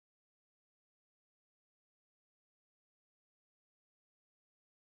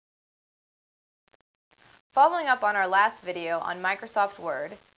Following up on our last video on Microsoft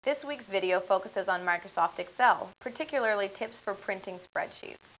Word, this week's video focuses on Microsoft Excel, particularly tips for printing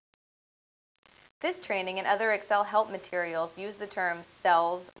spreadsheets. This training and other Excel help materials use the terms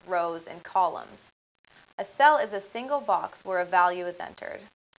cells, rows, and columns. A cell is a single box where a value is entered.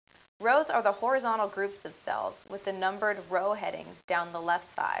 Rows are the horizontal groups of cells with the numbered row headings down the left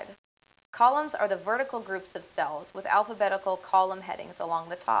side. Columns are the vertical groups of cells with alphabetical column headings along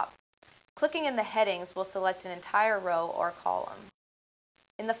the top. Clicking in the headings will select an entire row or column.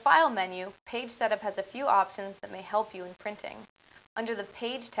 In the File menu, Page Setup has a few options that may help you in printing. Under the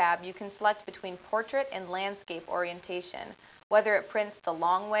Page tab, you can select between portrait and landscape orientation, whether it prints the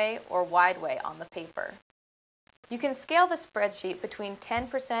long way or wide way on the paper. You can scale the spreadsheet between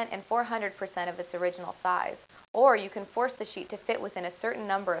 10% and 400% of its original size, or you can force the sheet to fit within a certain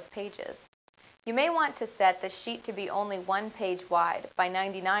number of pages. You may want to set the sheet to be only one page wide by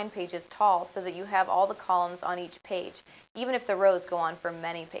 99 pages tall so that you have all the columns on each page, even if the rows go on for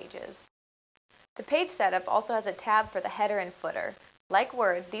many pages. The Page Setup also has a tab for the header and footer. Like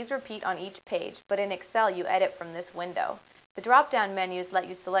Word, these repeat on each page, but in Excel you edit from this window. The drop-down menus let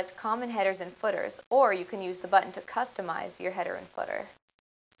you select common headers and footers, or you can use the button to customize your header and footer.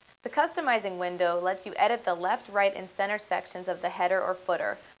 The Customizing window lets you edit the left, right, and center sections of the header or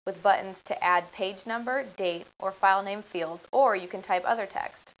footer with buttons to add page number, date, or file name fields, or you can type other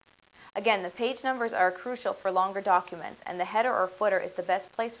text. Again, the page numbers are crucial for longer documents, and the header or footer is the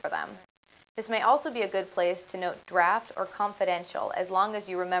best place for them. This may also be a good place to note draft or confidential, as long as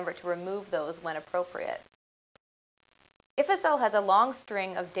you remember to remove those when appropriate. If a cell has a long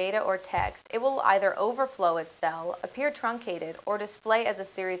string of data or text, it will either overflow its cell, appear truncated, or display as a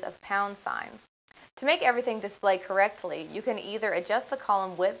series of pound signs. To make everything display correctly, you can either adjust the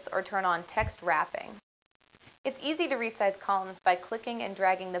column widths or turn on text wrapping. It's easy to resize columns by clicking and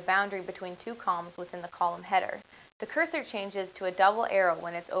dragging the boundary between two columns within the column header. The cursor changes to a double arrow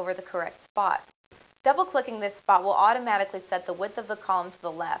when it's over the correct spot. Double-clicking this spot will automatically set the width of the column to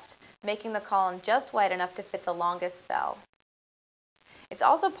the left, making the column just wide enough to fit the longest cell. It's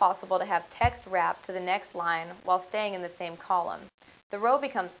also possible to have text wrap to the next line while staying in the same column. The row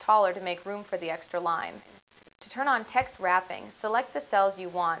becomes taller to make room for the extra line. To turn on text wrapping, select the cells you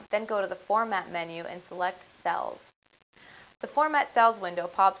want, then go to the Format menu and select Cells. The Format Cells window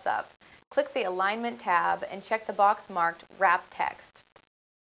pops up. Click the Alignment tab and check the box marked Wrap Text.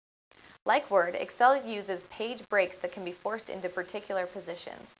 Like Word, Excel uses page breaks that can be forced into particular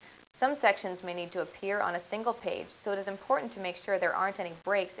positions. Some sections may need to appear on a single page, so it is important to make sure there aren't any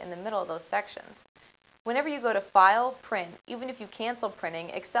breaks in the middle of those sections. Whenever you go to File, Print, even if you cancel printing,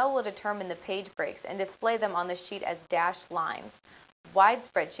 Excel will determine the page breaks and display them on the sheet as dashed lines. Wide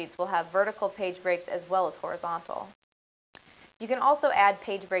spreadsheets will have vertical page breaks as well as horizontal. You can also add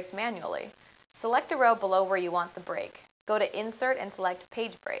page breaks manually. Select a row below where you want the break. Go to Insert and select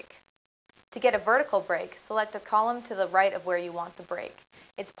Page Break. To get a vertical break, select a column to the right of where you want the break.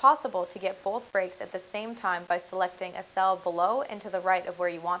 It's possible to get both breaks at the same time by selecting a cell below and to the right of where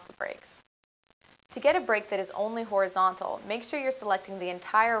you want the breaks. To get a break that is only horizontal, make sure you're selecting the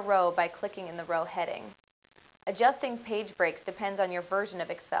entire row by clicking in the row heading. Adjusting page breaks depends on your version of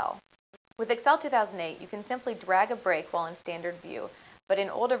Excel. With Excel 2008, you can simply drag a break while in standard view, but in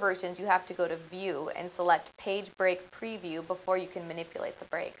older versions you have to go to View and select Page Break Preview before you can manipulate the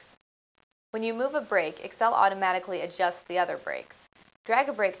breaks. When you move a break, Excel automatically adjusts the other breaks. Drag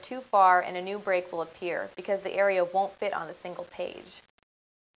a break too far and a new break will appear because the area won't fit on a single page.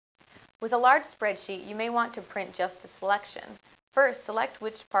 With a large spreadsheet, you may want to print just a selection. First, select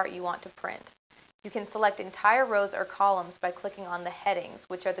which part you want to print. You can select entire rows or columns by clicking on the headings,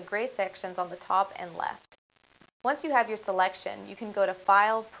 which are the gray sections on the top and left. Once you have your selection, you can go to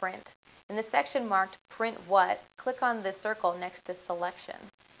File, Print. In the section marked Print What, click on the circle next to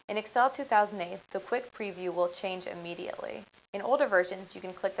Selection. In Excel 2008, the quick preview will change immediately. In older versions, you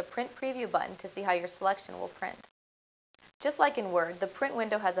can click the Print Preview button to see how your selection will print. Just like in Word, the Print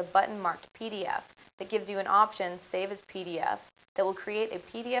window has a button marked PDF that gives you an option, Save as PDF, that will create a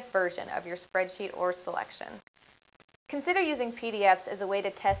PDF version of your spreadsheet or selection. Consider using PDFs as a way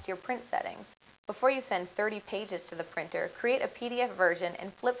to test your print settings. Before you send 30 pages to the printer, create a PDF version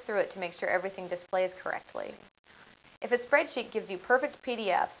and flip through it to make sure everything displays correctly. If a spreadsheet gives you perfect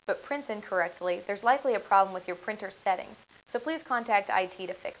PDFs but prints incorrectly, there's likely a problem with your printer settings, so please contact IT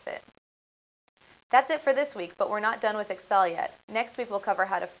to fix it. That's it for this week, but we're not done with Excel yet. Next week we'll cover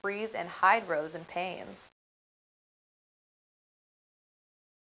how to freeze and hide rows and panes.